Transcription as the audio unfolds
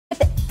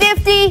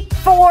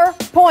54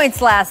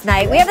 points last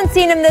night. We haven't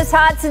seen him this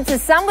hot since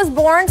his son was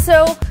born.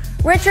 So,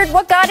 Richard,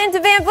 what got into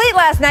Van Vliet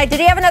last night?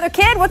 Did he have another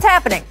kid? What's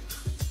happening?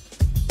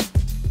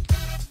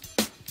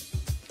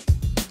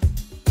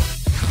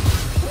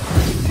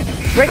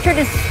 Richard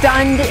is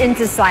stunned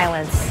into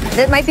silence.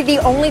 That might be the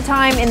only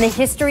time in the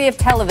history of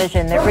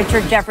television that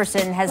Richard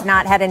Jefferson has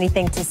not had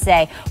anything to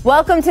say.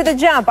 Welcome to The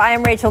Jump. I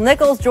am Rachel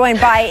Nichols,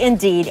 joined by,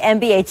 indeed,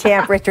 NBA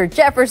champ Richard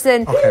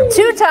Jefferson,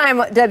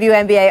 two-time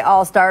WNBA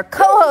All-Star,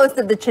 co-host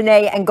of the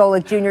Chiney and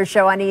Golic Jr.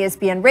 show on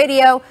ESPN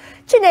Radio,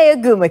 Chiney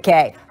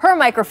Agumake. Her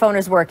microphone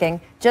is working,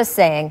 just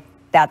saying.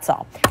 That's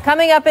all.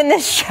 Coming up in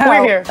this show,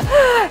 we're here.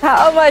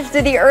 How much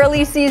did the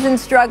early season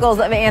struggles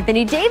of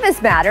Anthony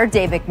Davis matter?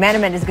 Dave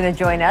McMenamin is going to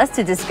join us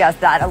to discuss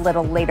that a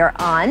little later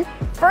on.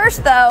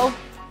 First, though,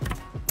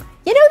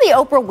 you know the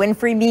Oprah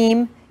Winfrey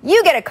meme?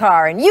 You get a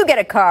car, and you get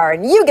a car,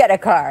 and you get a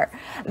car.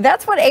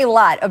 That's what a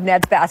lot of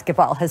Nets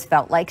basketball has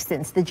felt like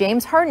since the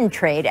James Harden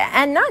trade.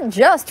 And not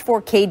just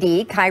for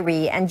KD,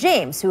 Kyrie, and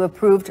James, who have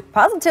proved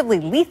positively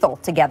lethal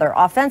together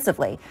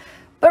offensively,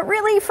 but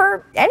really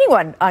for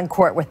anyone on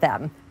court with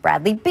them.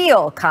 Bradley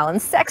Beal, Colin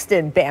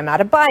Sexton, Bam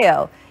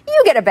Adebayo.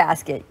 You get a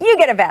basket, you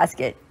get a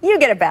basket, you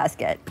get a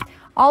basket.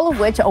 All of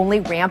which only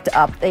ramped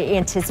up the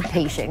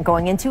anticipation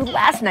going into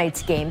last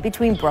night's game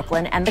between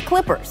Brooklyn and the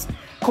Clippers.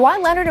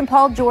 Kawhi Leonard and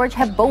Paul George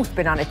have both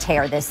been on a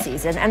tear this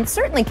season and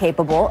certainly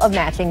capable of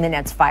matching the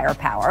Nets'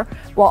 firepower,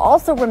 while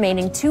also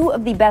remaining two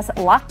of the best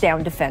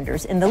lockdown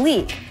defenders in the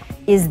league.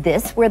 Is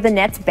this where the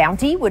Nets'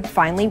 bounty would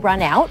finally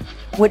run out?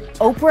 Would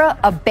Oprah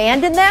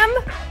abandon them?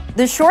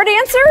 The short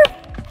answer?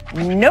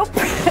 Nope.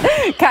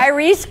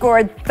 Kyrie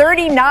scored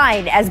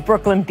 39 as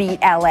Brooklyn beat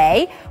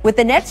LA, with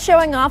the Nets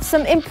showing off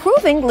some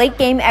improving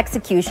late-game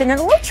execution and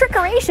a little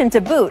trickeration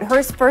to boot.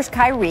 First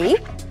Kyrie,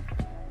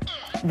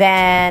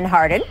 then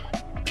Harden,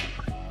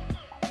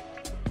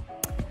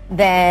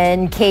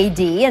 then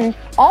KD, and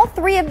all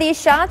three of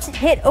these shots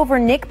hit over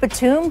Nick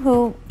Batum,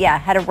 who,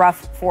 had a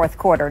rough fourth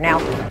quarter. Now,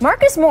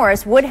 Marcus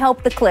Morris would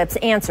help the Clips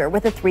answer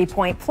with a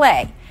three-point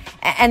play.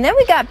 And then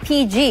we got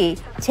PG.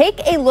 Take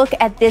a look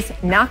at this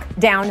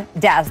knockdown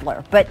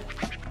dazzler. But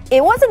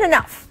it wasn't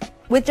enough.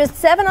 With just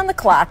 7 on the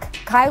clock,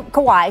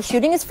 Kawhi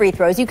shooting his free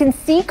throws, you can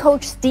see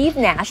Coach Steve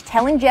Nash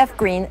telling Jeff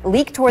Green,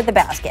 leak toward the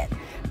basket.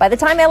 By the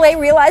time LA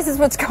realizes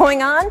what's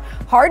going on,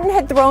 Harden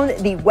had thrown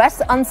the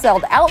West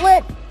unselled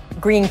outlet,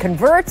 Green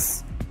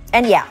converts,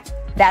 and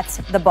that's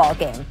the ball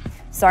game.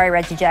 Sorry,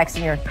 Reggie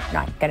Jackson, you're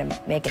not going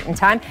to make it in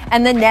time.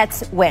 And the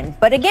Nets win.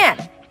 But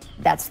again,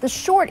 that's the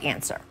short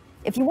answer.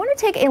 If you want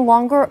to take a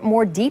longer,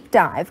 more deep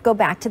dive, go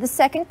back to the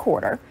second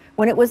quarter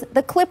when it was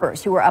the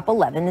Clippers who were up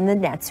 11 and the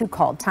Nets who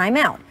called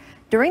timeout.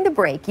 During the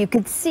break, you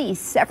could see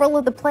several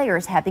of the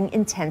players having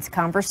intense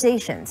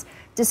conversations.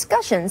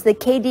 Discussions that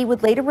KD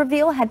would later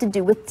reveal had to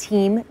do with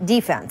team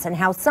defense and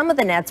how some of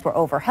the Nets were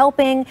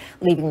overhelping,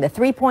 leaving the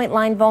three-point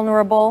line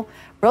vulnerable.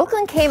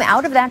 Brooklyn came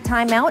out of that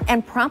timeout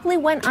and promptly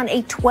went on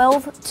a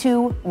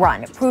 12-2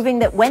 run, proving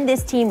that when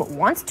this team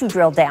wants to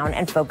drill down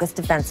and focus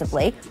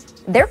defensively,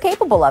 they're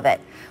capable of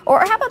it. Or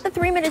how about the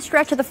 3-minute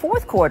stretch of the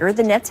fourth quarter?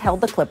 The Nets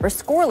held the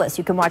Clippers scoreless.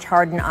 You can watch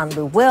Harden on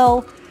Lou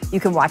Will. You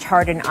can watch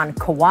Harden on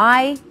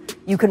Kawhi.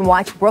 You can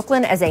watch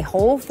Brooklyn as a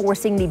whole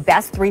forcing the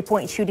best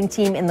three-point shooting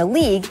team in the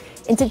league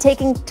into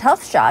taking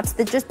tough shots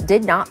that just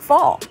did not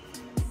fall.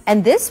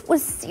 And this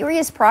was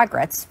serious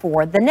progress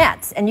for the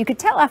Nets. And you could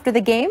tell after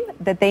the game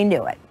that they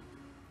knew it.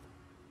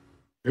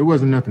 It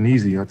wasn't nothing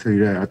easy, I'll tell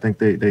you that. I think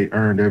they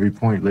earned every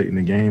point late in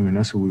the game, and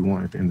that's what we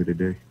want at the end of the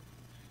day.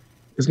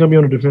 It's going to be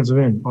on the defensive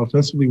end.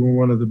 Offensively, we're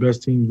one of the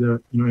best teams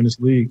that, in this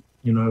league.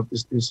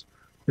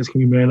 This can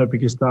be man up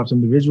and get stops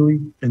individually.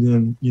 And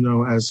then,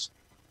 as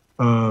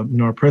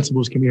our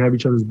principals, can we have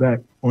each other's back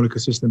on a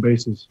consistent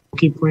basis. We'll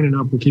keep cleaning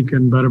up, we'll keep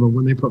getting better, but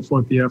when they put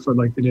forth the effort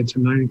like they did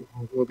tonight,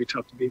 it will be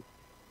tough to beat.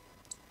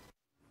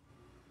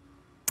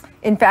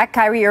 In fact,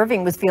 Kyrie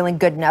Irving was feeling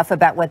good enough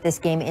about what this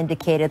game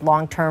indicated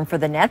long-term for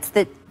the Nets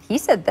that he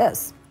said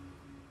this.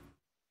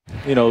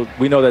 We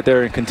know that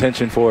they're in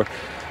contention for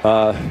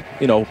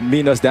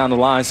meeting us down the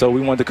line. So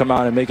we wanted to come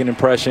out and make an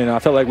impression. I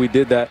felt like we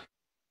did that.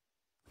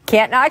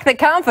 Can't knock the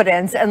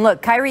confidence. And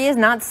look, Kyrie is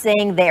not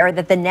saying there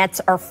that the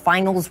Nets are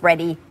finals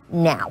ready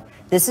now.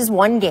 This is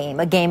one game,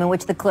 a game in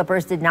which the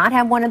Clippers did not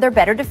have one of their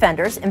better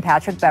defenders in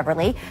Patrick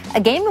Beverley, a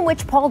game in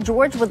which Paul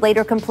George would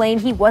later complain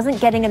he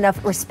wasn't getting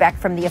enough respect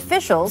from the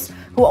officials,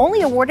 who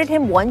only awarded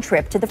him one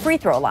trip to the free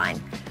throw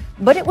line.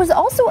 But it was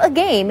also a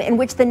game in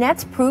which the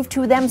Nets proved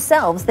to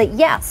themselves that,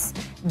 yes,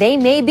 they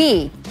may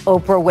be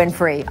Oprah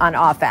Winfrey on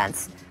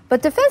offense,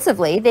 but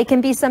defensively, they can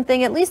be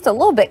something at least a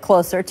little bit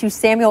closer to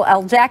Samuel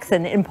L.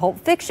 Jackson in Pulp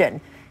Fiction.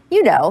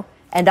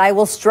 And I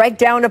will strike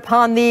down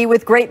upon thee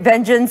with great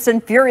vengeance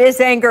and furious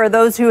anger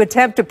those who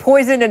attempt to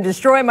poison and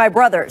destroy my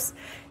brothers.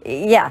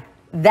 Yeah,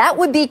 that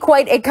would be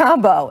quite a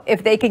combo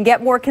if they can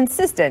get more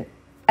consistent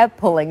at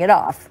pulling it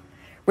off.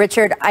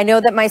 Richard, I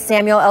know that my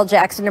Samuel L.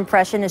 Jackson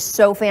impression is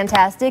so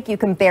fantastic you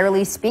can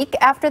barely speak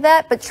after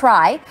that, but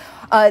try.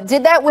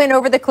 Did that win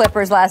over the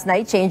Clippers last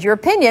night change your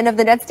opinion of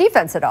the Nets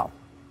defense at all?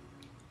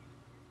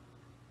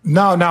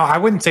 No, I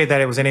wouldn't say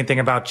that it was anything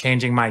about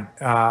changing my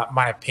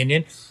my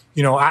opinion.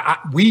 You know,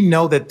 we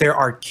know that there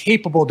are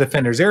capable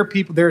defenders.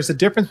 There's a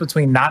difference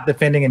between not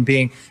defending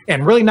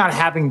and really not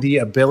having the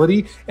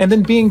ability and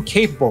then being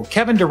capable.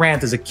 Kevin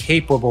Durant is a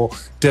capable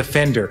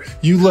defender.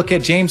 You look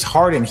at James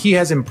Harden, he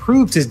has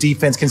improved his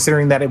defense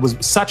considering that it was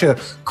such a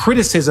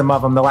criticism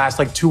of him the last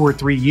like 2 or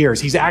 3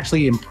 years. He's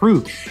actually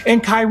improved.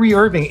 And Kyrie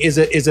Irving is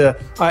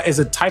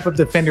a type of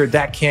defender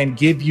that can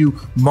give you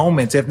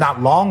moments, if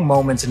not long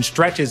moments and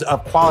stretches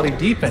of quality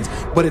defense,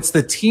 but it's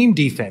the team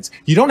defense.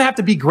 You don't have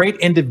to be great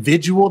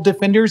individual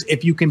defenders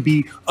if you can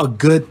be a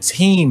good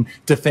team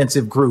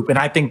defensive group. And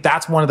I think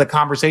that's one of the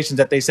conversations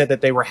that they said that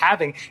they were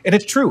having. And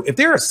it's true. If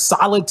they're a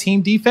solid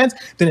team defense,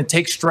 then it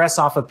takes stress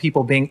off of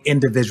people being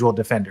individual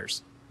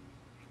defenders.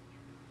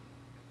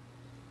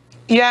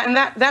 Yeah, and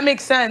that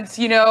makes sense.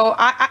 You know,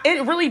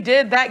 it really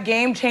did, that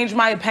game change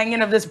my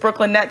opinion of this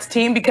Brooklyn Nets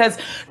team, because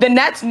the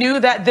Nets knew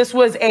that this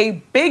was a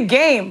big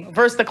game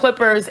versus the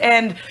Clippers.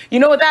 And you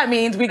know what that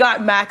means? We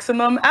got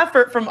maximum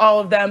effort from all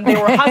of them. They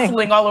were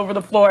hustling all over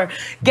the floor,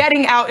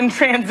 getting out in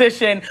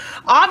transition.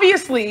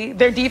 Obviously,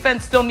 their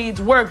defense still needs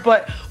work.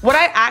 But what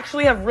I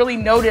actually have really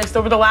noticed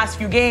over the last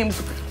few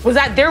games was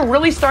that they're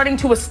really starting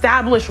to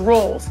establish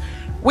roles.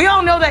 We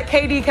all know that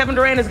Kevin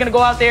Durant, is going to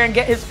go out there and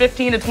get his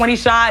 15 to 20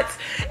 shots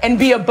and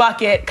be a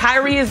bucket.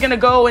 Kyrie is going to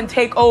go and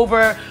take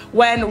over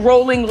when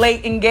rolling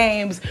late in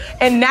games.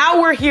 And now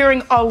we're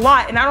hearing a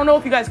lot, and I don't know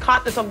if you guys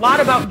caught this, a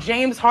lot about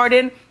James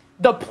Harden,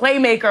 the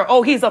playmaker.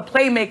 Oh, he's a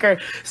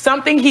playmaker.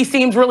 Something he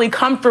seems really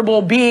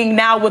comfortable being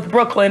now with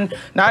Brooklyn.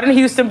 Not in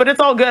Houston, but it's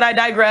all good. I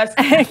digress.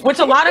 Which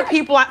a lot of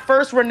people at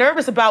first were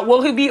nervous about.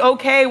 Will he be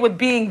okay with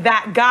being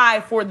that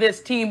guy for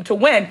this team to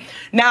win?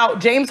 Now,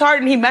 James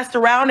Harden, he messed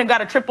around and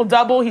got a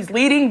triple-double. He's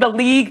leading the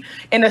league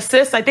in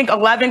assists. I think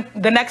 11.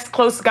 The next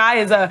close guy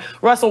is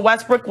Russell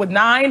Westbrook with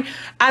 9.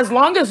 As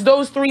long as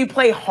those three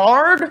play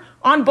hard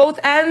on both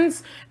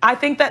ends, I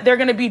think that they're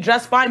going to be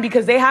just fine,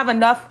 because they have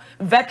enough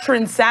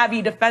veteran savvy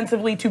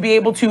defensively to be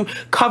able to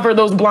cover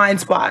those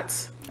blind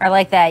spots. I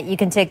like that. You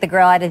can take the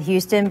girl out of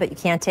Houston, but you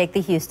can't take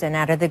the Houston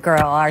out of the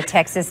girl, our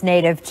Texas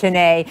native,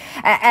 Chanae.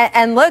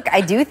 And look,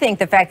 I do think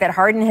the fact that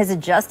Harden has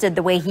adjusted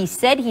the way he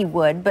said he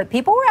would, but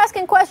people were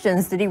asking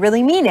questions, did he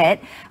really mean it?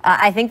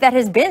 I think that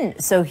has been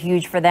so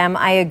huge for them.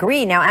 I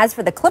agree. Now, as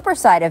for the Clipper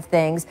side of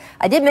things,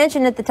 I did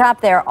mention at the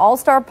top there,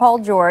 All-Star Paul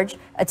George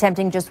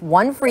attempting just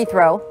 1 free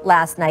throw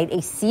last night,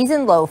 a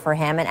season low for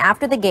him. And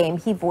after the game,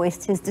 he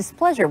voiced his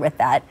displeasure with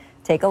that.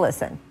 Take a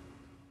listen.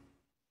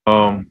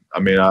 I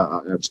mean,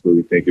 I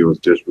absolutely think it was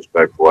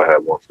disrespectful. I had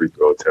 1 free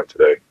throw attempt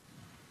today.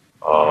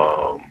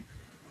 I'm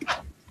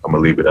going to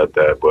leave it at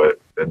that. But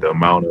the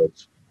amount of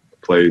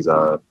plays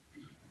I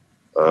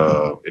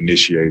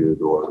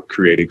initiated or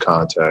created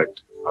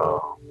contact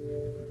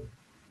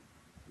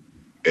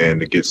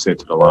and to get sent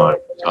to the line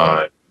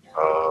time,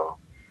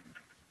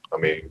 I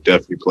mean,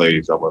 definitely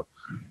plays I'm going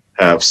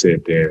to have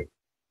sent in.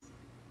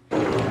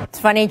 It's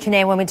funny,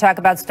 Chanae, when we talk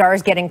about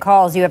stars getting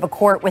calls, you have a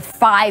court with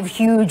 5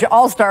 huge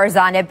all-stars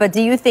on it, but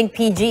do you think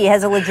PG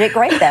has a legit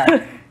grade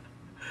there?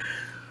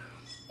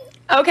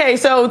 Okay,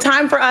 so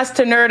time for us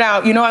to nerd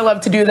out. You know I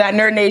love to do that,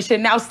 Nerd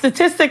Nation. Now,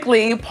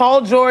 statistically,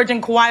 Paul George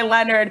and Kawhi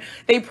Leonard,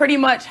 they pretty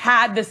much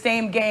had the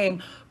same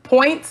game.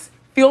 Points,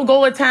 field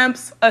goal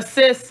attempts,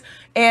 assists,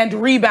 and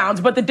rebounds.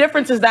 But the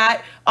difference is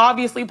that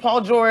obviously Paul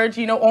George,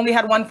 only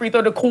had 1 free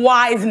throw to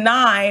Kawhi's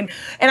 9.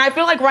 And I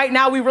feel like right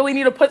now we really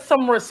need to put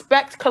some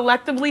respect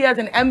collectively as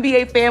an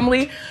NBA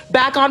family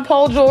back on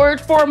Paul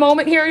George for a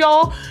moment here,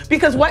 y'all,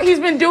 because what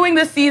he's been doing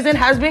this season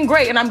has been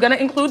great. And I'm going to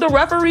include the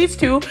referees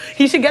too.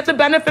 He should get the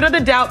benefit of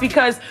the doubt,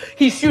 because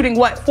he's shooting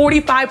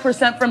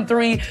 45% from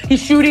 3.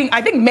 He's shooting,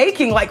 I think,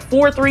 making like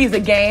 4 threes a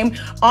game,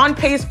 on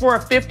pace for a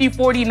 50,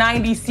 40,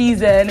 90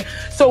 season.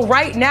 So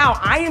right now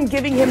I am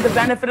giving him the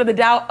benefit of the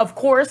doubt. Of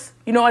course,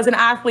 as an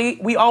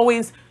athlete, we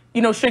always,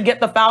 should get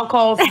the foul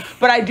calls.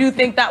 But I do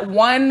think that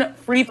 1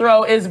 free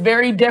throw is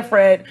very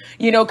different,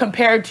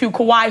 compared to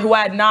Kawhi, who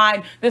had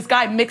 9. This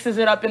guy mixes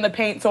it up in the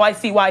paint, so I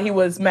see why he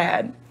was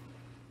mad.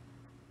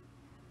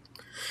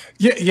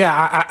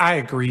 Yeah, I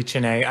agree,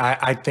 Chanae.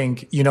 I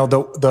think,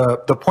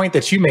 the point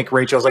that you make,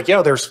 Rachel, is like,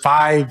 there's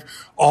 5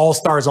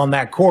 all-stars on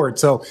that court.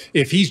 So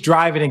if he's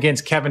driving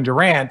against Kevin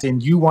Durant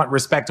and you want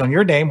respect on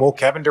your name, well,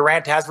 Kevin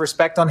Durant has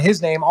respect on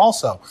his name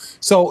also.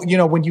 So,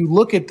 when you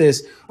look at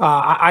this,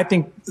 I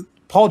think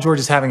Paul George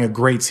is having a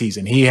great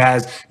season. He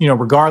has,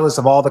 regardless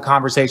of all the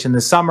conversation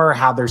this summer,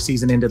 how their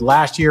season ended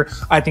last year,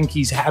 I think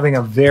he's having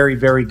a very,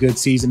 very good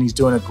season. He's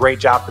doing a great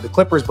job for the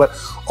Clippers. But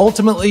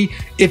ultimately,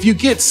 if you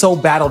get so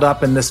battled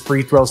up in this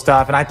free throw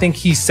stuff, and I think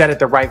he said it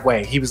the right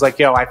way. He was like,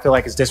 I feel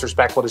like it's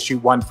disrespectful to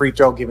shoot 1 free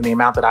throw given the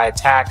amount that I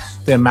attack,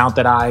 the amount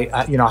that I,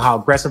 how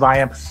aggressive I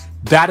am.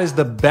 That is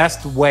the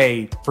best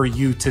way for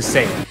you to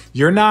say it.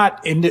 You're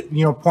not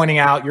pointing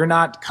out, you're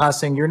not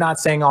cussing, you're not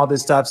saying all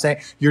this stuff,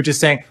 you're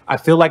just saying, I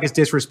feel like it's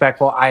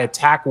disrespectful. I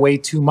attack way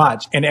too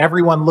much. And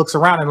everyone looks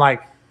around and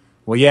like,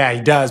 Well, yeah,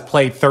 he does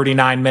play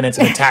 39 minutes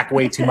and attack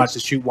way too much to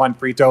shoot one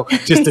free throw.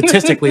 Just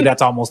statistically,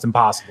 that's almost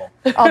impossible.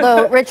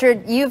 Although,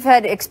 Richard, you've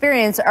had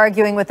experience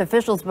arguing with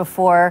officials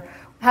before.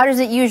 How does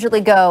it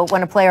usually go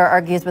when a player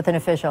argues with an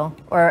official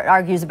or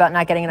argues about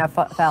not getting enough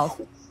fouls?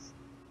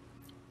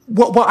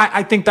 Well,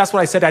 I think that's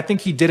what I said. I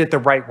think he did it the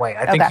right way.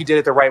 I think he did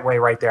it the right way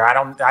right there.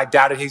 I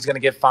doubted he's going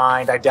to get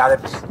fined. I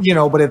doubted,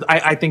 but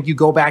I think you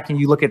go back and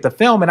you look at the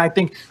film, and I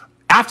think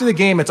after the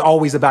game, it's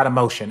always about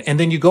emotion. And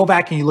then you go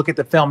back and you look at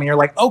the film and you're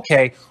like,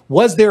 okay,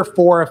 was there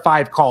 4 or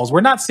 5 calls?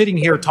 We're not sitting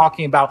here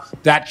talking about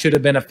that should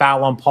have been a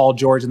foul on Paul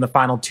George in the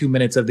final 2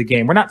 minutes of the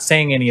game. We're not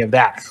saying any of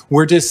that.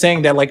 We're just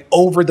saying that, like,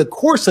 over the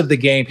course of the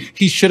game,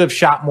 he should have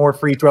shot more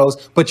free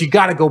throws. But you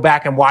got to go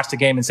back and watch the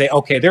game and say,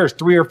 okay, there's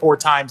 3 or 4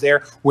 times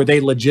there where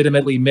they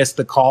legitimately missed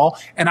the call.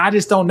 And I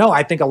just don't know.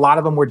 I think a lot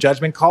of them were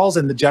judgment calls,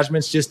 and the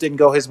judgments just didn't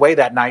go his way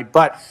that night.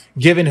 But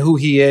given who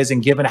he is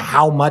and given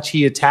how much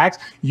he attacks,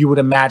 you would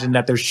imagine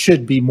that there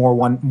should be more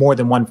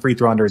than one free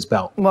throw under his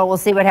belt. Well, we'll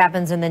see what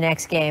happens in the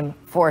next game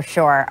for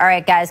sure. All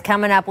right, guys,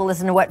 coming up, we'll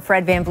listen to what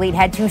Fred VanVleet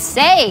had to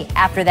say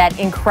after that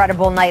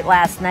incredible night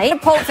last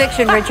night. Pulp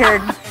Fiction,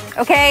 Richard.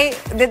 Okay,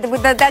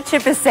 that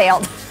ship has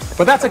sailed.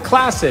 But that's a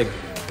classic.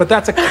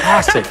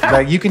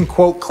 Like, you can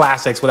quote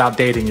classics without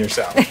dating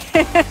yourself.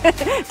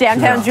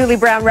 Downtown Julie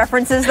Brown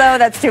references, though,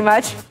 that's too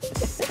much.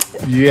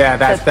 Yeah,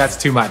 that's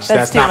too much.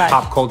 That's not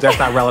pop culture. That's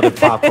not relative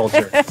pop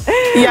culture.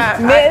 Yeah,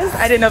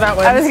 I didn't know that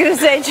one. I was going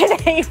to say,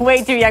 Janae,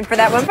 way too young for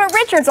that one, but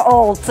Richard's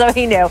old, so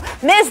he knew.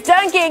 Miss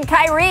Duncan,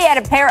 Kyrie had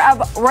a pair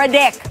of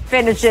ridiculous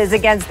finishes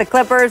against the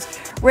Clippers.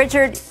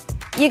 Richard,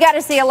 you got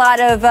to see a lot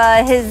of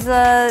his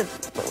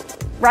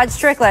Rod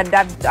Strickland,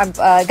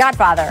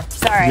 Godfather.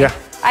 Sorry. Yeah.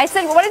 I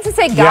said, what did you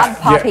say, God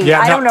Poppy?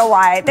 I don't know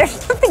why. There's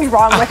something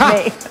wrong with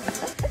me.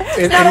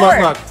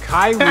 Look,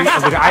 Kyrie.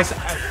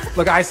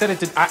 I said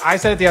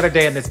it the other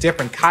day, and it's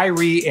different.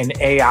 Kyrie and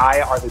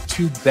AI are the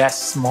 2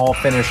 best small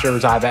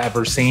finishers I've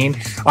ever seen.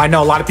 I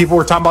know a lot of people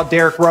were talking about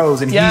Derrick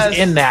Rose, and he's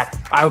in that.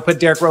 I would put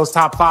Derrick Rose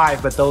top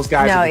 5, but those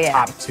guys are the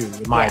top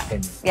 2, in my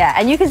opinion. Yeah,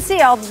 and you can see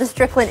all the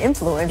Strickland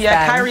influence.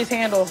 Yeah, Kyrie's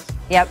handles.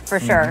 Yep,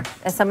 for sure.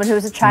 As someone who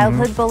was a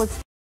childhood Bullets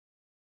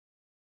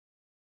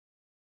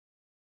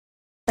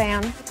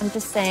fan, I'm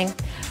just saying.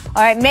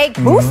 All right, make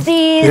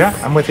boosties. Yeah,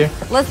 I'm with you.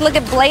 Let's look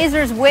at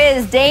Blazers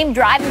whiz. Dame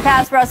driving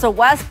past Russell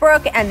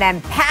Westbrook and then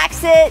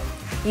packs it.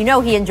 You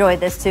know he enjoyed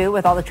this too,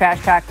 with all the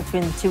trash talk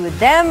between the 2 of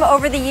them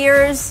over the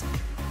years.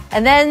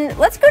 And then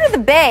let's go to the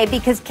Bay,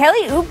 because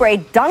Kelly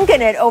Oubre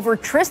dunking it over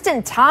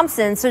Tristan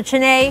Thompson. So,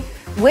 Chene,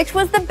 which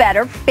was the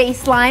better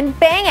baseline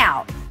bang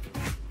out?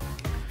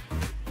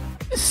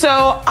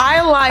 So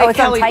I like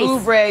Kelly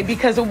Oubre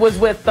because it was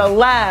with the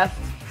left.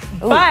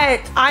 Ooh. But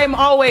I'm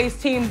always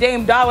team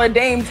Dame Dollar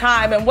Dame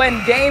time. And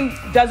when Dame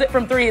does it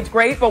from 3, it's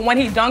great. But when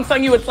he dunks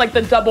on you, it's like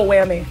the double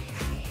whammy.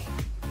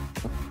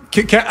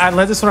 This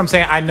is what I'm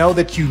saying. I know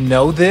that you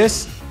know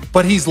this,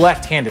 but he's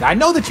left-handed. I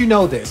know that you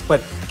know this,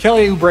 but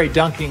Kelly Oubre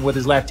dunking with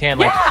his left hand,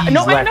 like he's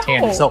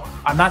left-handed. So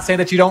I'm not saying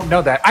that you don't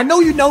know that. I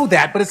know you know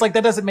that, but it's like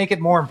that doesn't make it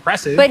more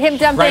impressive. But him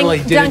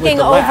dunking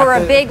over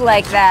a big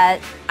like that,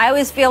 I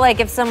always feel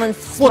like if someone's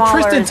smaller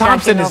Tristan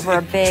Thompson is over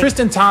a big.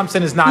 Tristan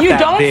Thompson is not that big. You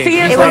don't see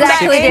it from that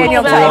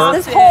Daniel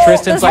Tice.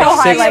 Tristan's like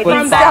 6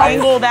 foot 5.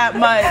 Angle that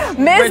much.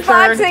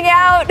 Misboxing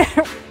out.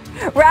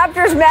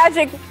 Raptors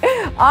Magic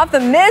off the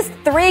missed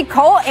 3.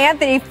 Cole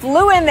Anthony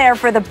flew in there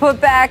for the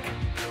putback.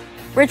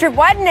 Richard,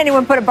 why didn't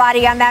anyone put a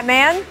body on that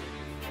man?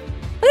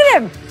 Look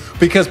at him.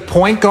 Because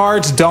point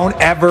guards don't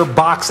ever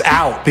box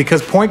out.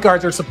 Because point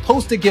guards are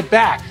supposed to get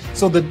back.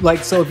 So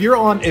if you're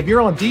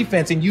on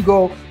defense and you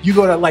go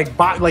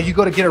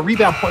to get a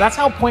rebound point, that's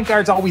how point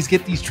guards always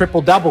get these triple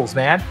doubles,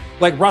 man.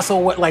 Like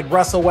Russell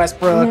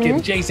Westbrook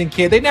and Jason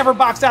Kidd, they never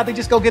box out. They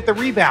just go get the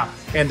rebound.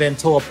 And then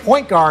till a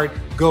point guard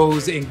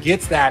goes and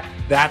gets that,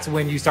 that's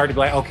when you start to be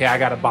like, okay, I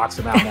got to box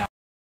him out now.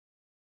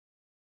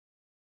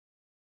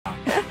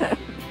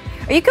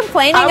 Are you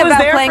complaining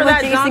about playing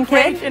with Jason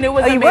Kidd? And it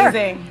was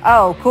amazing.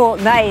 Oh, cool.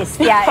 Nice.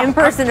 Yeah, in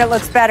person it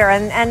looks better.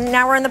 And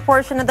now we're in the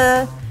portion of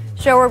the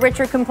show where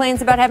Richard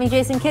complains about having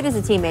Jason Kidd as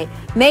a teammate.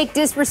 Make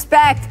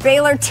disrespect,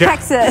 Baylor,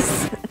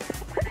 Texas.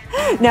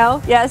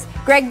 No? Yes?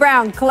 Greg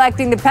Brown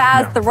collecting the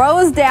pass,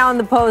 throws down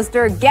the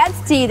poster,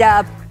 gets teed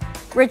up.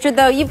 Richard,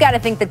 though, you've got to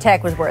think the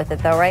tech was worth it,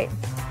 though, right?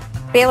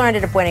 Baylor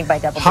ended up winning by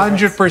double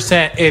digits.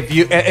 100%.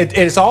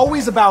 It's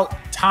always about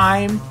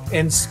time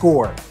and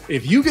score.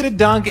 If you get a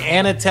dunk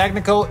and a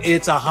technical,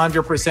 it's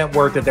 100%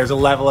 worth it. There's a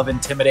level of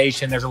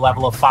intimidation. There's a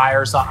level of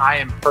fire. So I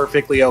am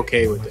perfectly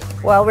okay with it.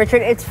 Well,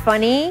 Richard, it's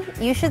funny.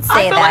 You should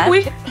say that.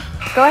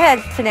 Go ahead,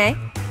 Tanae.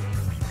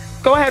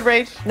 Go ahead,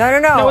 Rach. No.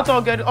 No, it's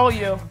all good. All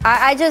you.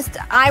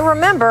 I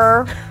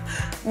remember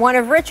one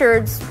of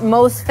Richard's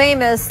most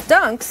famous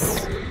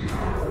dunks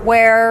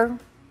where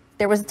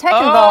there was a tech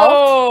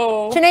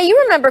involved. Janae, you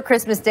remember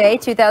Christmas Day,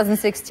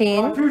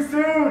 2016. Oh, too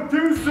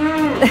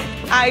soon.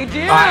 I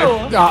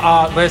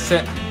do.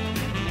 Listen.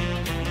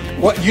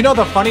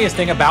 The funniest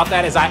thing about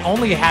that is I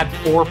only had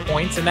 4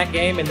 points in that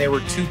game, and they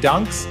were 2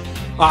 dunks.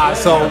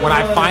 So when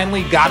I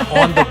finally got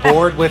on the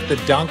board with the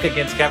dunk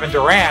against Kevin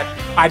Durant,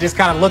 I just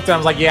kind of looked at him. I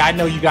was like, yeah, I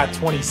know you got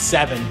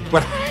 27,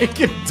 but I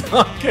can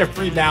dunk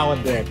every now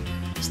and then.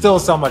 Still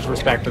so much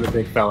respect for the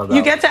big fella, though.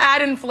 You get to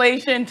add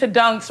inflation to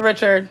dunks,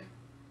 Richard.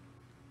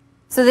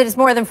 So that it's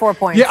more than 4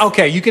 points. Yeah,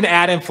 okay, you can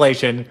add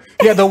inflation.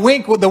 Yeah, the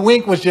wink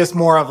was just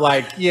more of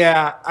like,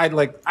 yeah,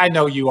 I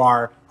know you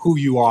are who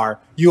you are.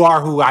 You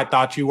are who I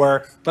thought you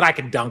were, but I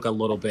can dunk a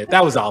little bit.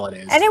 That was all it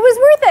is. And it was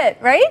worth it,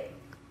 right?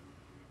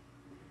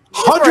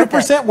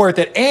 100% worth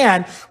it.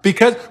 And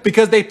because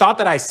they thought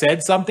that I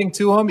said something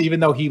to him, even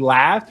though he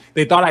laughed,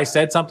 they thought I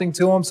said something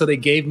to him, so they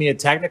gave me a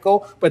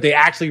technical, but they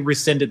actually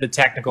rescinded the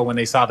technical when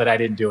they saw that I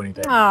didn't do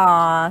anything.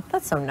 Aw,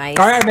 that's so nice.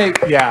 All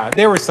right, yeah,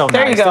 they were so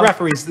there nice. You go. The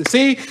referees,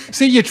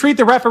 see, you treat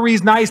the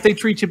referees nice, they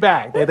treat you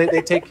back.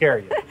 They take care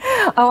of you.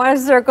 I want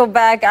to circle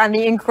back on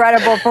the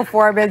incredible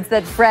performance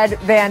that Fred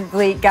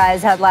VanVleet,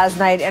 guys, had last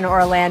night in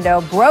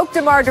Orlando. Broke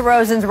DeMar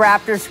DeRozan's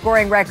Raptors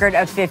scoring record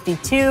of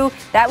 52.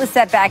 That was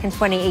set back in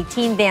 2018.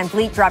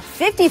 VanVleet dropped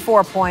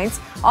 54 points.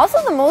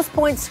 Also the most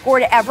points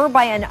scored ever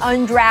by an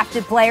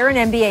undrafted player in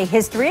NBA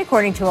history,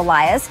 according to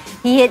Elias.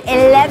 He hit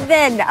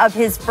 11 of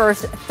his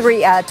first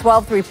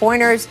 12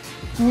 three-pointers,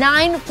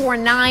 9 for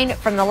 9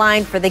 from the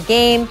line for the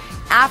game.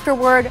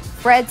 Afterward,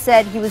 Fred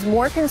said he was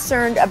more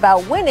concerned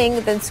about winning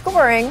than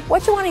scoring.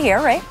 What you want to hear,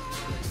 right?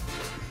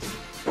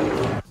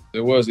 It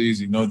was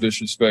easy, no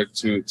disrespect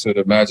to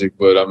the Magic,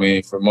 but I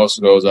mean, for most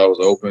of those, I was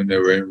open. They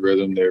were in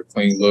rhythm. They were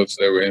clean looks.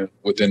 They were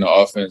within the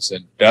offense,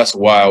 and that's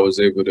why I was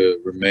able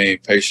to remain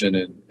patient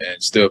and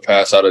still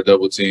pass out of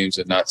double teams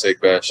and not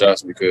take bad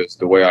shots, because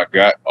the way I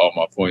got all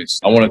my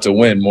points, I wanted to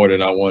win more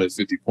than I wanted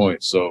 50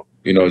 points. So,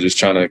 just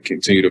trying to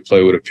continue to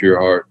play with a pure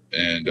heart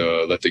and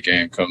let the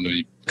game come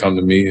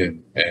to me,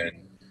 and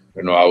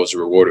I was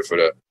rewarded for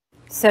that.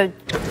 So,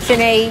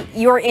 Shanae,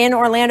 you're in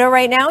Orlando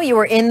right now. You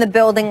were in the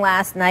building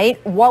last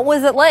night. What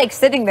was it like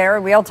sitting there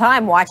in real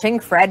time watching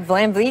Fred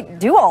VanVleet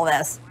do all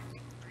this?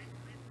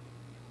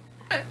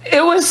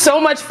 It was so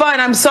much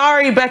fun. I'm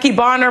sorry, Becky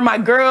Bonner, my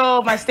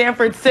girl, my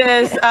Stanford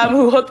sis,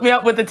 who hooked me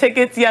up with the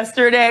tickets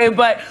yesterday.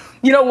 But,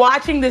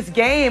 watching this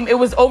game, it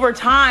was over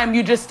time.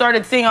 You just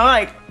started seeing, I'm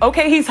like,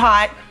 okay, he's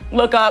hot.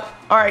 Look up.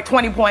 All right,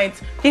 20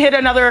 points. He hit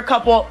another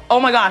couple.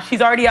 Oh my gosh,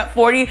 he's already at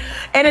 40.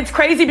 And it's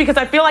crazy because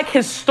I feel like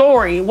his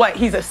story,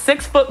 he's a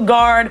 6-foot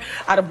guard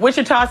out of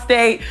Wichita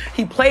State.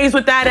 He plays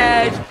with that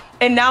edge.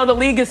 And now the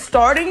league is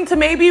starting to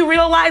maybe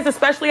realize,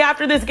 especially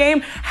after this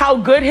game, how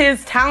good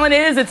his talent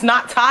is. It's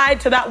not tied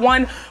to that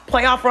one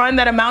playoff run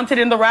that amounted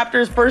in the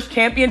Raptors' first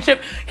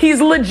championship.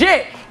 He's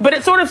legit. But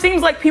it sort of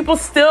seems like people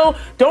still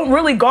don't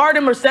really guard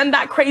him or send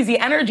that crazy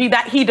energy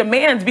that he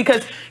demands,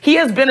 because he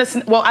has been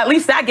at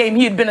least that game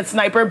he had been a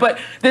sniper. But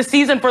this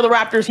season for the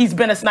Raptors, he's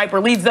been a sniper,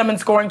 leads them in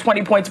scoring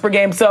 20 points per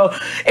game. So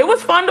it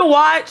was fun to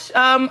watch.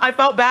 I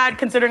felt bad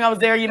considering I was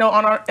there, in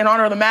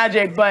honor of the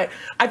Magic. But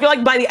I feel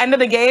like by the end of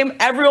the game,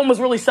 everyone was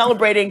really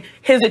celebrating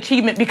his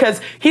achievement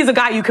because he's a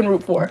guy you can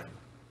root for.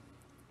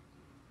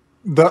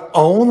 The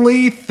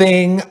only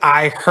thing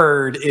I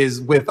heard is,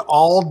 with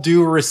all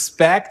due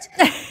respect,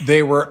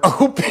 they were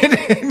open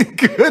and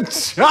good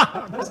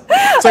shots.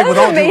 It's like, with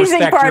all due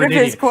respect, part you're of an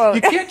his idiot. quote.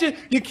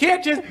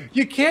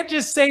 You can't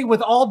just say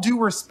with all due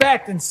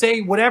respect and say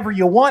whatever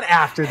you want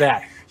after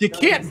that. You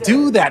can't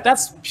do that.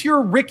 That's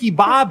pure Ricky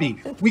Bobby.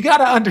 We got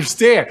to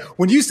understand,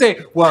 when you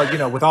say,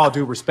 well, with all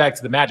due respect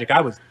to the Magic,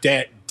 I was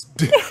dead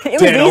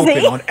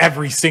open on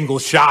every single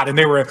shot, and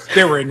they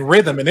were in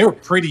rhythm, and they were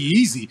pretty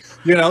easy.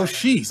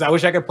 Sheesh, I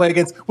wish I could play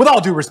against, with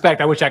all due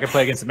respect, I wish I could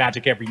play against the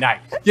Magic every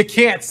night. You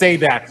can't say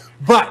that.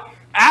 But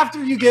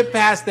after you get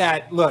past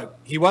that, look,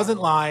 he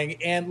wasn't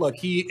lying, and look,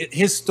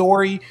 his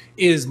story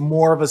is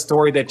more of a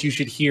story that you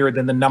should hear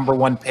than the number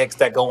one picks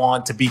that go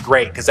on to be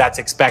great, because that's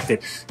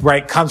expected,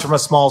 right? Comes from a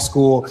small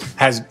school,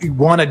 has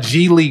won a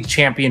G League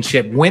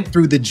championship, went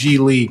through the G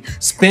League,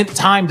 spent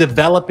time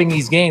developing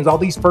these games. All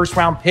these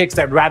first-round picks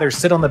that rather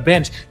sit on the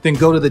bench than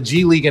go to the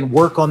G League and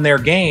work on their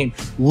game.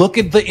 Look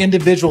at the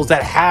individuals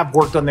that have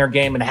worked on their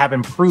game and have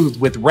improved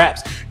with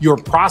reps. Your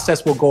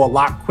process will go a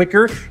lot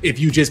quicker if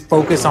you just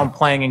focus on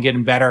playing and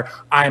getting better.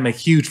 I am a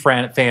huge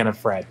fan of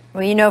Fred.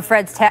 Well,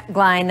 Fred's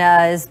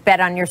tagline is bet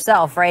on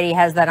yourself, right? He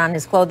has that on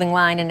his clothing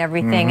line and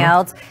everything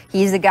else.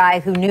 He's the guy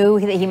who knew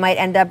that he might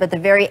end up at the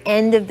very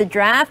end of the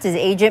draft. His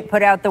agent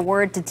put out the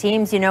word to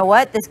teams, you know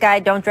what? This guy,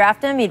 don't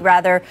draft him. He'd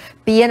rather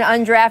be an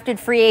undrafted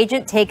free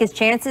agent, take his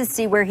chances,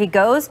 see where he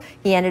goes.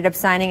 He ended up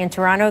signing in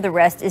Toronto. The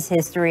rest is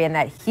history, and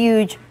that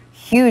huge,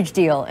 huge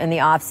deal in the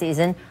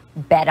offseason.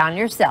 Bet on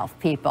yourself,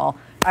 people.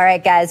 All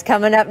right, guys,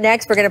 coming up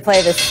next, we're going to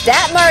play the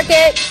stat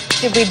market.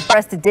 Should we for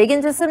us to dig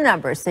into some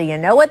numbers so you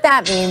know what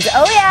that means?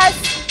 Oh,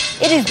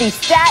 yes, it is the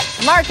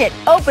stat market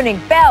opening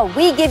bell.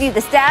 We give you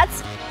the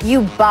stats.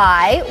 You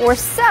buy or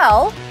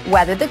sell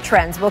whether the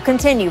trends will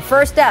continue.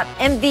 First up,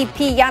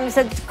 MVP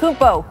Giannis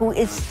Antetokounmpo, who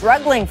is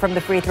struggling from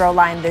the free throw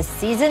line this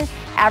season,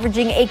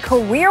 averaging a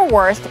career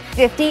worst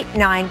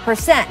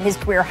 59%. His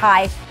career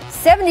high,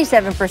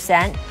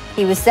 77%.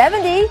 He was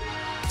 70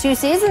 2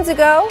 seasons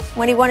ago,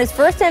 when he won his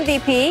first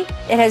MVP,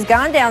 it has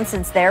gone down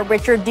since there.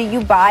 Richard, do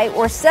you buy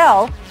or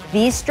sell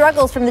these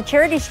struggles from the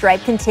charity stripe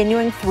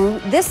continuing through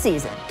this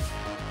season?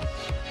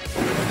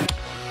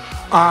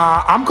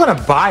 I'm going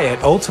to buy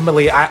it.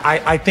 Ultimately,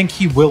 I think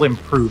he will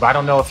improve. I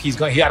don't know if he's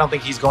going. I don't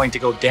think he's going to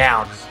go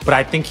down, but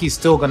I think he's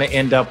still going to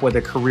end up with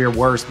a career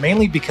worst.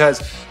 Mainly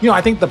because I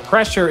think the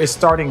pressure is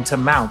starting to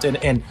mount.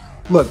 And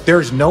look,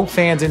 there's no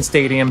fans in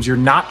stadiums. You're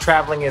not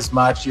traveling as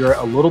much. You're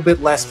a little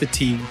bit less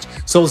fatigued.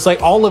 So it's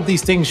like all of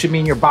these things should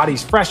mean your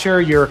body's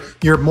fresher.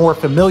 You're more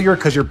familiar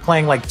because you're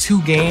playing like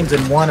 2 games in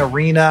one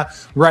arena,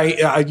 right?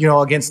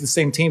 Against the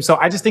same team. So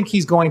I just think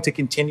he's going to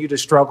continue to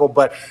struggle.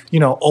 But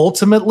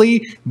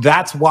ultimately,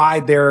 that's why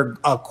there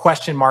are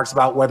question marks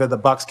about whether the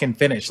Bucks can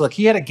finish. Look,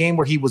 he had a game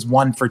where he was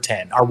 1 for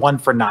 10 or 1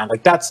 for 9.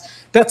 Like that's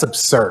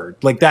absurd.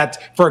 Like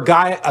that for a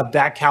guy of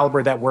that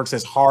caliber that works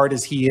as hard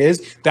as he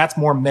is, that's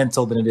more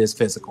mental than it is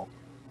physical.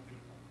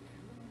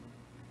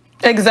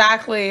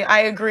 Exactly.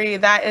 I agree.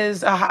 That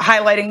is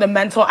highlighting the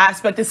mental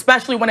aspect,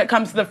 especially when it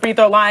comes to the free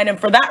throw line. And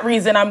for that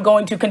reason, I'm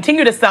going to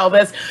continue to sell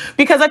this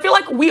because I feel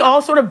like we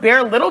all sort of bear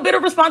a little bit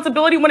of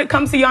responsibility when it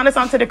comes to Giannis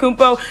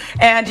Antetokounmpo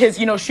and his,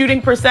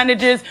 shooting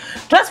percentages,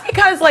 just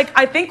because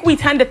I think we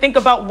tend to think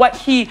about what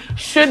he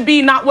should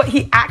be, not what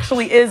he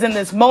actually is in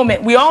this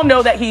moment. We all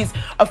know that he's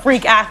a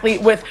freak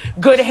athlete with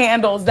good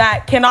handles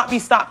that cannot be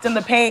stopped in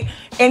the paint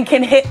and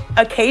can hit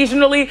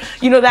occasionally,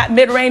 that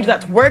mid-range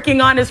that's working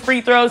on his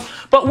free throws.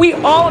 But we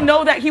all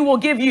know that he will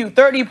give you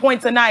 30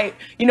 points a night,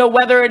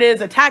 whether it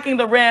is attacking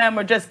the rim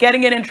or just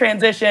getting it in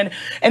transition.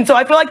 And so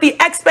I feel like the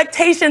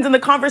expectations and the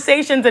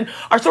conversations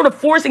are sort of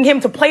forcing him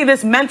to play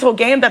this mental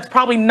game that's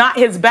probably not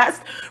his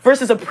best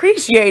versus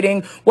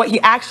appreciating what he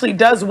actually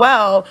does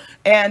well.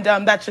 And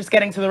that's just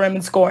getting to the rim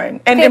and scoring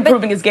and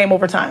improving his game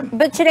over time.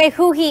 But today,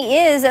 who he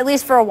is, at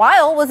least for a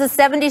while, was a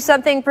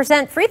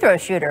 70-something% free throw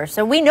shooter.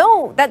 So we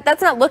know that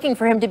that's not looking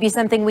for him to be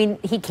something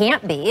he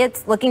can't be.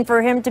 It's looking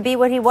for him to be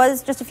what he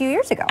was just a few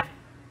years ago.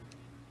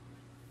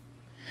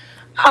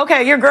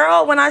 Okay, your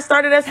girl, when I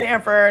started at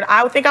Stanford,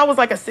 I would think I was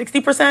like a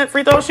 60%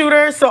 free throw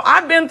shooter. So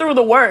I've been through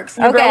the works.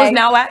 Your girl is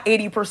now at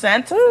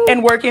 80%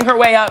 and working her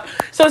way up.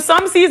 So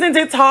some seasons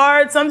it's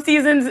hard. Some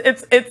seasons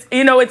it's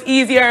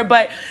easier.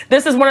 But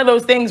this is one of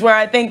those things where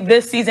I think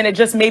this season it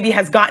just maybe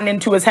has gotten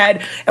into his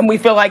head and we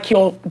feel like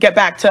he'll get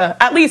back to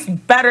at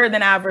least better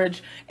than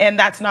average. And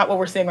that's not what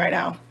we're seeing right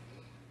now.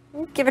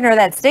 Giving her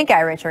that stink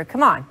eye, Richard.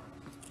 Come on.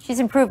 She's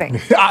improving.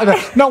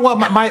 No, well,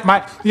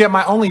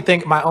 my only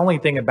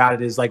thing about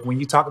it is when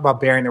you talk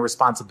about bearing the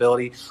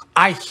responsibility,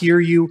 I hear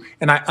you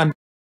and I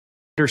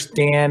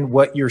understand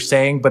what you're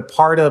saying, but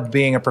part of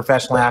being a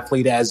professional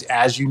athlete,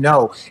 as you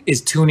know,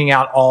 is tuning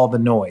out all the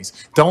noise.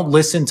 Don't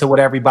listen to what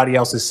everybody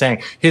else is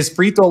saying. His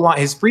free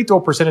throw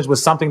percentage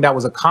was something that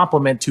was a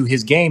compliment to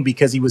his game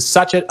because he was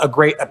such a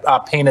great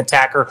paint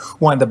attacker,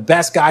 one of the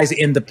best guys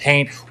in the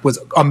paint, was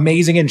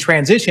amazing in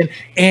transition,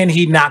 and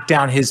he knocked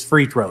down his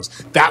free throws.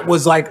 That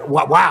was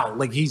wow,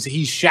 he's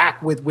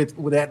Shaq with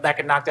that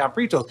can knock down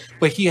free throws,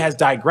 but he has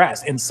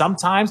digressed. And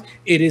sometimes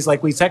it is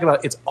like we talked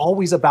about, it's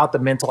always about the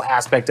mental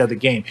aspect of the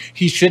game.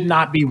 He should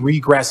not be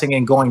regressing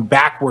and going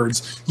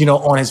backwards,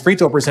 on his free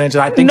throw percentage.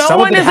 And I think some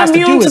of it has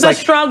to do is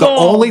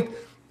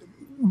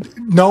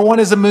no one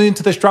is immune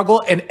to the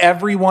struggle, and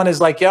everyone is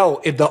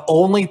the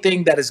only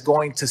thing that is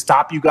going to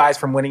stop you guys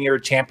from winning your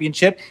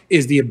championship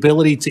is the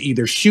ability to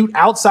either shoot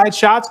outside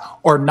shots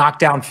or knock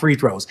down free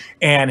throws.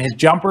 And his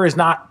jumper is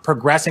not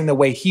progressing the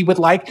way he would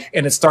like,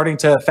 and it's starting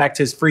to affect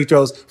his free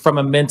throws from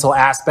a mental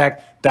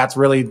aspect. That's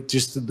really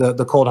just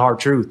the cold hard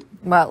truth.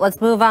 Well, let's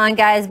move on,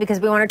 guys,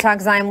 because we want to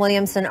talk Zion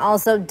Williamson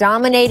also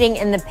dominating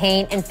in the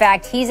paint. In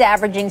fact, he's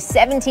averaging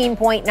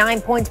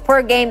 17.9 points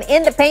per game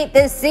in the paint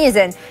this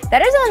season.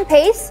 That is on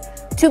pace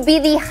to be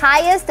the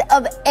highest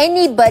of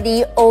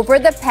anybody over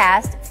the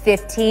past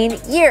 15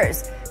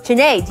 years.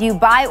 Janae, do you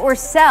buy or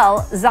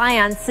sell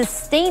Zion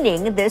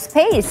sustaining this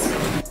pace?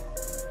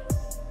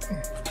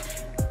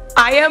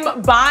 I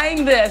am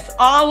buying this,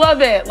 all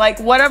of it.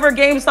 Whatever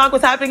GameStop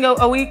was happening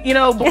a week,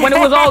 when it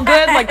was all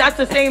good, that's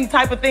the same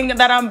type of thing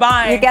that I'm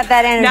buying. You get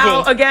that energy.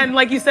 Now, again,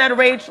 like you said,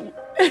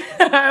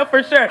 Rach,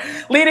 for sure,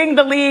 leading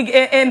the league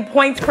in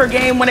points per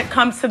game when it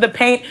comes to the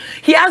paint.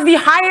 He has the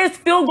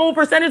highest field goal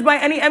percentage by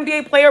any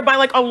NBA player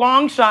by a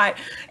long shot.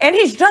 And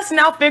he's just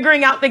now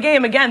figuring out the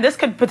game. Again, this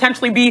could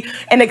potentially be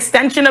an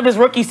extension of his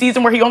rookie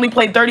season where he only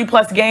played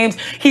 30+ games.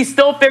 He's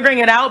still figuring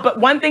it out. But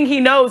one thing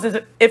he knows is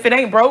if it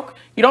ain't broke,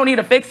 you don't need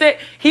to fix it.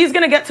 He's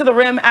going to get to the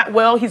rim at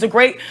will. He's a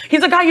guy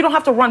you don't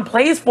have to run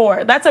plays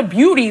for. That's a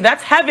beauty.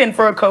 That's heaven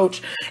for a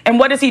coach. And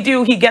what does he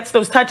do? He gets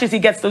those touches. He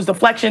gets those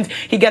deflections.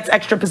 He gets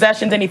extra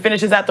possessions, and he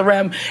finishes at the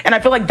rim. And I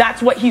feel like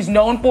that's what he's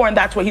known for, and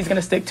that's what he's going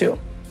to stick to.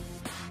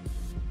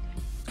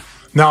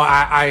 No,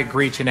 I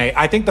agree, Janae.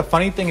 I think the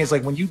funny thing is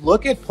when you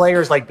look at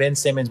players like Ben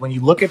Simmons, when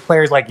you look at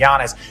players like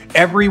Giannis,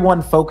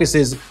 everyone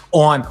focuses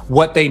on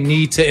what they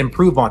need to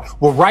improve on.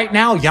 Well, right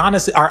now, Zion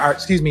is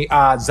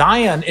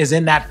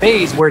in that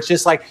phase where it's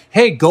just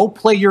hey, go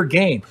play your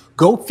game.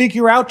 Go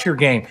figure out your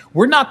game.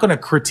 We're not going to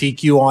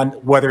critique you on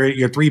whether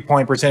your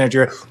 3-point percentage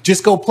or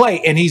just go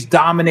play. And he's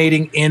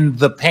dominating in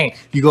the paint.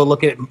 You go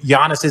look at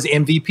Giannis's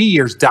MVP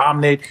years,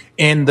 dominate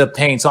in the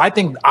paint. So I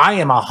think I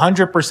am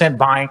 100%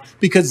 buying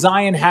because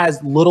Zion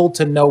has little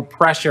to no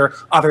pressure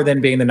other than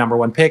being the number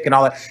 1 pick and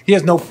all that. He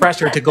has no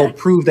pressure to go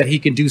prove that he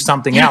can do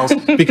something else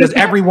because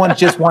everyone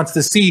just wants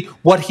to see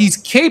what he's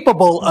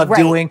capable of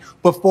doing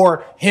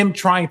before him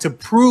trying to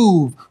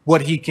prove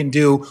what he can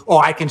do. Oh,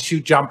 I can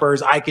shoot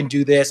jumpers. I can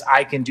do this.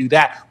 I can do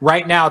that.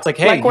 Right now, it's like,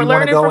 hey, you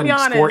want to go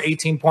and score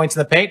 18 points in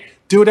the paint?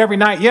 Do it every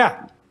night.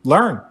 Yeah.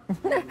 Learn.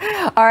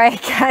 All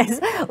right,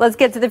 guys, let's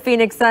get to the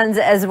Phoenix Suns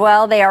as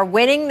well. They are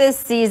winning this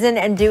season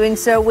and doing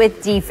so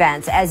with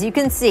defense. As you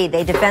can see,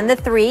 they defend the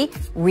 3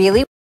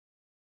 really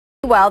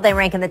well. They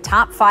rank in the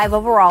top 5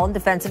 overall in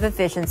defensive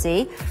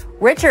efficiency.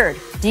 Richard,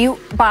 do you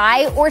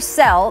buy or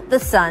sell the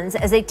Suns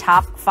as a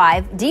top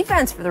 5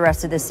 defense for the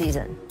rest of this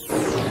season?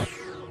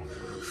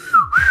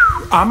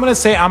 I'm going to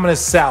say I'm going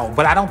to sell,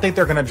 but I don't think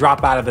they're going to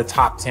drop out of the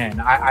top 10.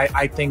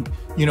 I think,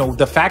 you know,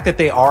 the fact that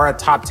they are a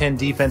top 10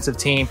 defensive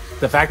team,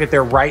 the fact that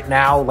they're right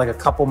now, like a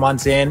couple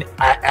months in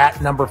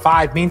at number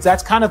 5 means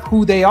that's kind of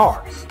who they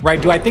are,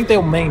 right? Do I think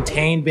they'll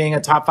maintain being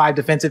a top 5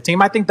 defensive team?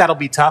 I think that'll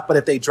be tough, but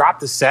if they drop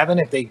to 7,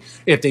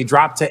 if they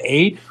drop to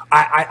 8,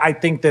 I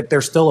think that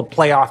they're still a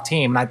playoff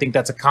team. And I think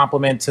that's a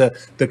compliment to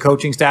the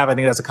coaching staff. I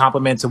think that's a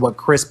compliment to what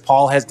Chris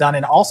Paul has done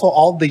and also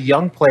all the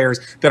young players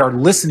that are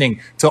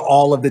listening to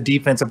all of the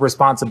defensive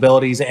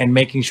responsibilities and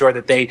making sure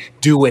that they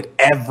do it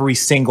every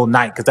single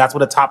night, because that's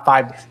what a top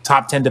 5,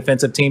 top 10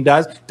 defensive team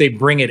does. They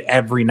bring it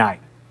every night.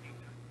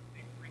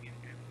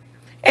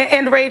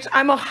 And Rach,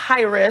 I'm a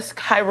high risk,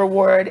 high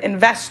reward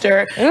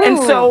investor. Ooh. And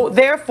so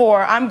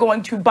therefore I'm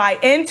going to buy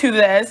into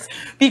this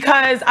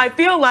because I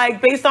feel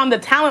like based on the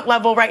talent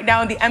level right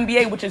now in the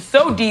NBA, which is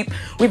so deep,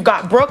 we've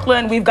got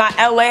Brooklyn, we've got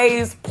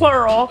LA's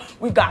plural,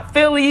 we've got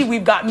Philly,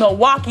 we've got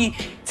Milwaukee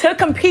to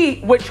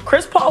compete, which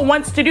Chris Paul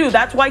wants to do.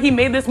 That's why he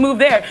made this move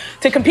there,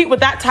 to compete with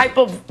that type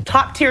of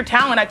top tier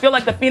talent. I feel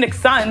like the Phoenix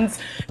Suns,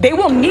 they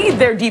will need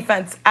their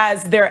defense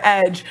as their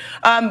edge.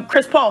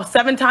 Chris Paul,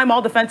 7-time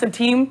all defensive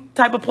team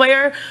type of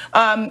player.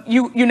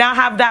 You now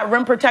have that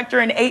rim protector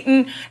in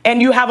Ayton,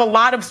 and you have a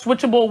lot of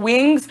switchable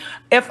wings.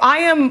 If I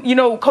am,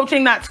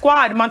 coaching that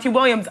squad, Monty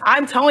Williams,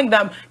 I'm telling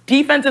them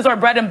defense is our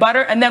bread and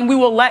butter, and then we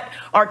will let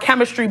our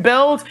chemistry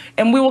build,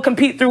 and we will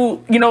compete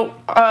through,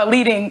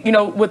 leading,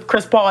 with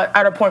Chris Paul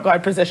at our point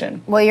guard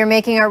position. Well, you're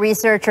making our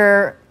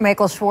researcher,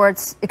 Michael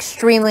Schwartz,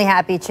 extremely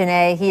happy,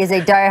 Chiney. He is a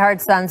diehard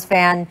Suns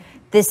fan.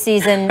 This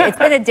season, it's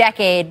been a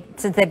decade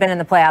since they've been in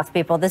the playoffs,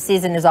 people. This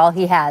season is all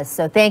he has.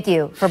 So thank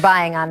you for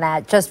buying on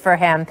that just for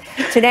him.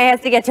 Chiney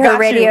has to get to her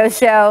radio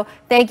show.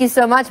 Thank you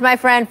so much, my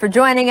friend, for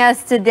joining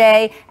us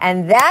today.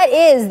 And that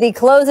is the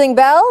closing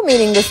bell,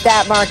 meaning the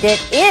stat market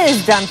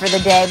is done for the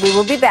day. We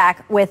will be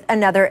back with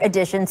another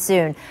edition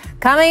soon.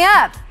 Coming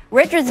up,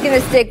 Richard's going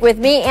to stick with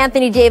me.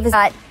 Anthony Davis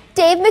got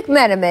Dave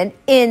McMenamin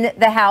in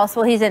the house.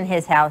 Well, he's in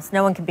his house.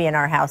 No one can be in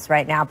our house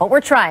right now, but we're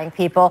trying,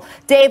 people.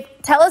 Dave,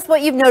 tell us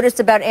what you've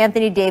noticed about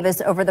Anthony Davis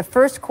over the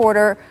first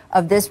quarter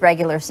of this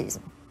regular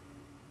season.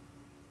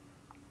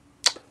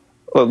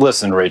 Well,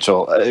 listen,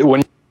 Rachel,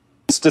 when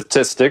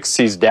statistics,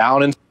 he's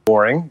down in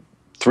scoring,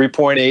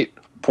 3.8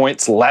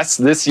 points less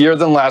this year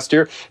than last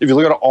year. If you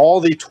look at all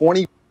the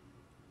 20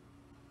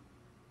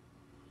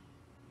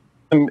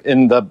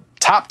 in the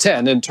top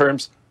 10 in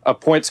terms of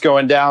points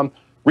going down,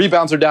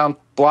 rebounds are down,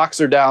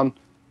 blocks are down.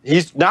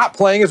 He's not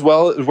playing as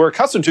well as we're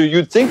accustomed to.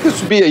 You'd think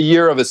this would be a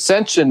year of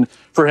ascension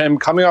for him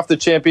coming off the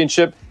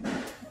championship.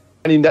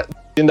 And that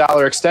 $1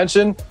 million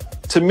extension,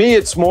 to me,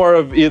 it's more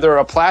of either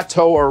a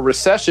plateau or a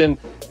recession.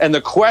 And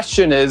the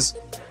question is,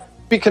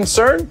 be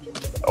concerned?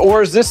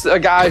 Or is this a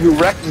guy who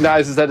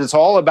recognizes that it's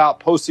all about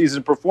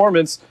postseason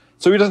performance,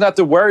 so he doesn't have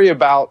to worry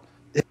about?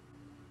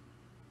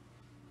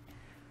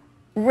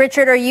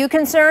 Richard, are you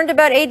concerned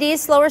about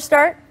AD's slower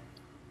start?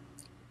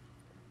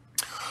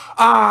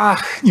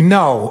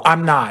 No,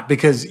 I'm not,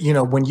 because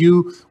when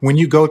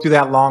you go through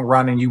that long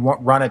run and you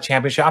run a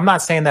championship, I'm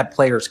not saying that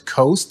players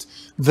coast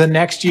the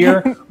next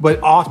year, but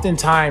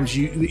oftentimes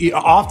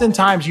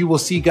you will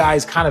see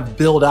guys kind of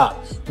build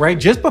up, right?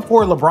 Just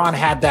before LeBron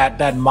had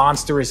that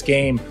monstrous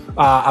game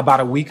about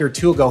a week or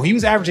two ago, he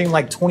was averaging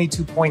like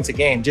 22 points a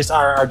game, just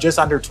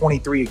under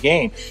 23 a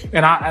game.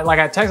 And I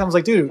texted him, I was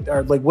like, dude,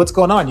 what's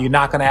going on? You're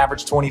not going to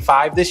average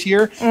 25 this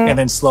year? And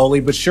then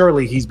slowly but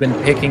surely he's been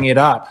picking it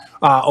up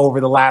over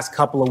the last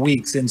couple of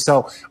weeks. And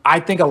so I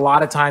think a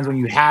lot of times when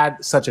you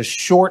had such a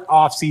short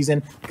off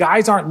season,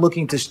 guys aren't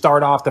looking to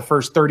start off the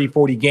first 30,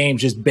 40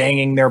 games just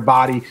banging their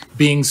body,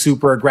 being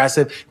super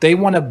aggressive. They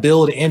want to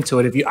build into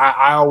it.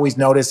 I always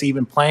notice,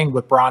 even playing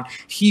with Bron,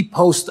 he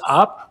posts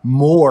up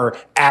more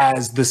as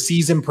as the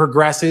season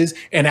progresses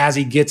and as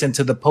he gets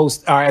into the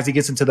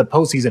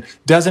postseason,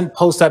 doesn't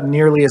post up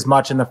nearly as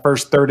much in the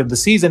first third of the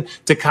season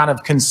to kind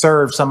of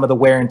conserve some of the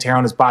wear and tear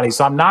on his body.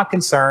 So I'm not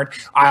concerned.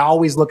 I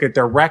always look at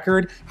their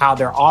record, how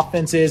their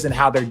offense is, and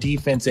how their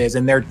defense is.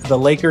 And the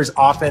Lakers'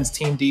 offense,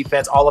 team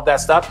defense, all of that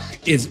stuff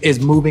is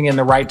moving in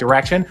the right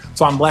direction.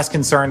 So I'm less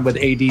concerned with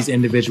AD's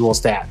individual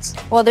stats.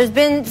 Well, there's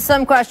been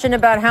some question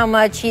about how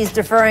much he's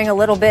deferring a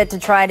little bit to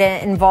try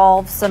to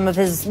involve some of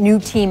his new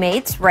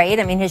teammates, right?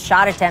 I mean, his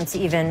shot attempts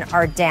even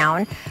are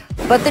down.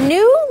 But the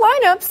new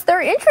lineups,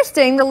 they're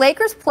interesting. The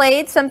Lakers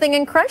played something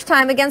in crunch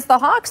time against the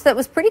Hawks that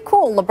was pretty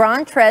cool.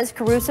 LeBron, Trez,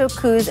 Caruso,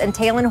 Kuz, and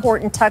Talen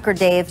Horton Tucker,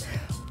 Dave.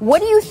 What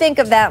do you think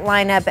of that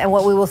lineup and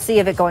what we will see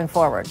of it going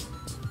forward?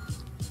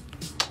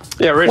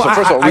 Yeah, Rachel, well,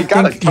 first of all, we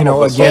got to come up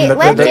with again.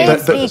 Let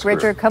Dave speak,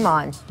 Richard. Come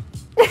on.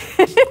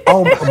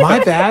 Oh,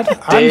 my bad.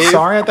 I'm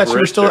sorry. I thought you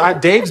were still.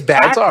 Dave's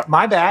back.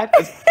 My bad.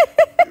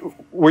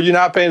 Were you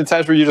not paying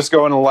attention? Were you just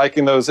going and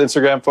liking those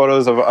Instagram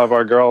photos of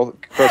our girl?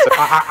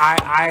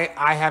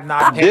 I have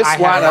not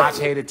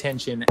paid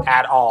attention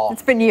at all.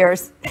 It's been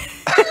years.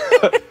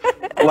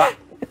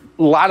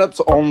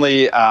 Lineups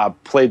only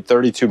played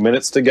 32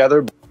 minutes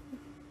together.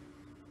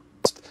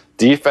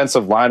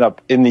 Defensive lineup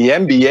in the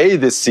NBA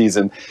this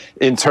season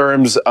in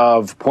terms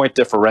of point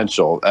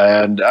differential.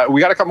 And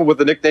we got to come up with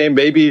a nickname,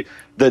 maybe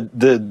the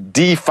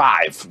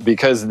D5,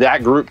 because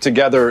that group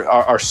together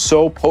are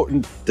so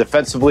potent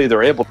defensively.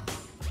 They're able to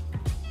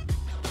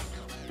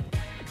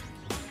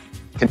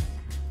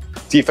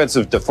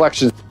defensive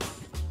deflections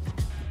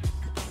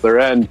their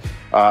end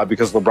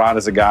because LeBron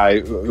is a guy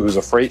who's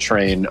a freight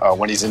train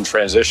when he's in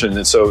transition.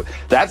 And so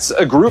that's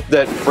a group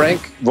that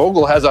Frank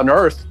Vogel has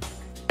unearthed.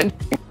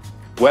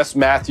 Wes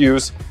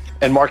Matthews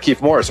and Markieff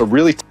Morris. A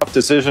really tough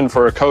decision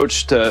for a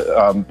coach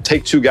to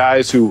take two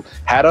guys who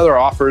had other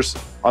offers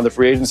on the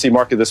free agency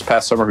market this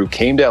past summer, who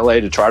came to LA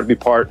to try to be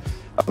part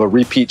of a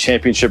repeat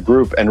championship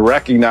group, and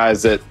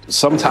recognize that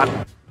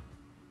sometimes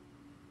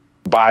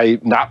by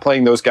not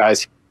playing those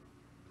guys.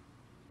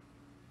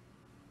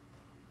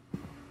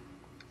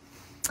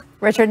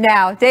 Richard,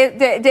 now,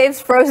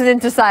 Dave's frozen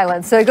into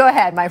silence, so go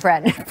ahead, my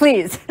friend,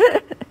 please.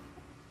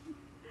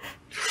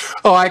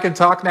 Oh, I can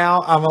talk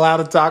now? I'm allowed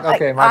to talk?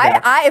 Okay, my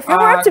bad. If it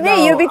were up to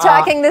me, you'd be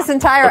talking this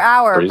entire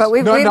hour. But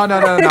No.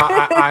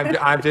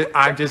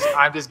 I'm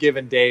just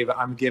giving Dave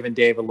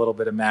a little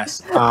bit of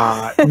mess.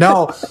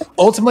 No,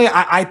 ultimately,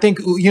 I think,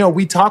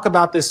 we talk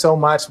about this so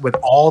much with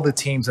all the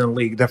teams in the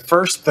league. The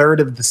first third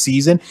of the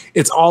season,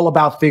 it's all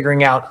about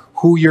figuring out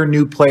who your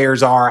new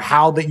players are,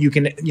 how that you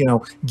can,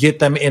 get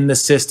them in the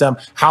system,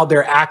 how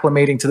they're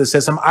acclimating to the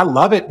system. I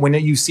love it when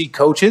you see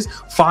coaches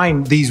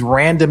find these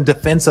random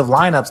defensive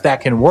lineups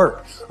that can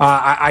work.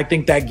 I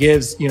think that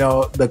gives,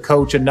 the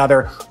coach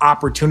another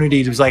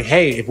opportunity to be like,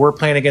 hey, if we're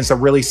playing against a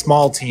really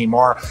small team,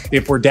 or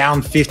if we're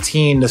down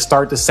 15 to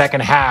start the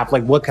second half,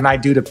 like, what can I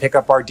do to pick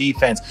up our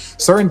defense?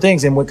 Certain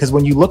things. And because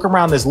when you look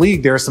around this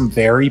league, there are some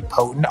very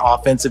potent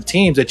offensive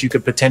teams that you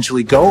could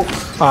potentially go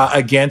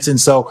against. And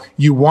so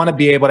you want to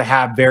be able to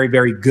have very,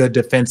 very good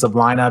defensive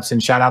lineups.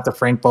 And shout out to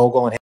Frank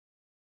Vogel and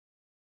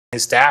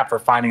his staff for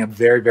finding a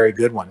very, very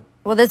good one.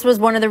 Well, this was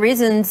one of the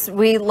reasons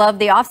we love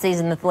the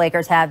offseason that the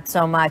Lakers had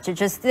so much.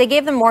 They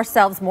gave them more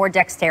selves, more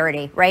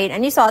dexterity, right?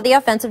 And you saw the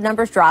offensive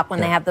numbers drop when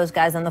they have those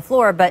guys on the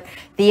floor, but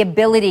the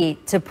ability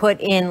to put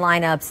in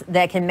lineups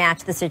that can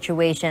match the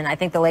situation. I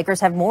think the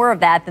Lakers have more of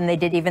that than they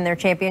did even their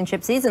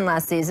championship season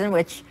last season,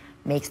 which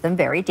makes them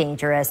very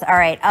dangerous. All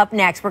right, up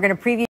next, we're going to preview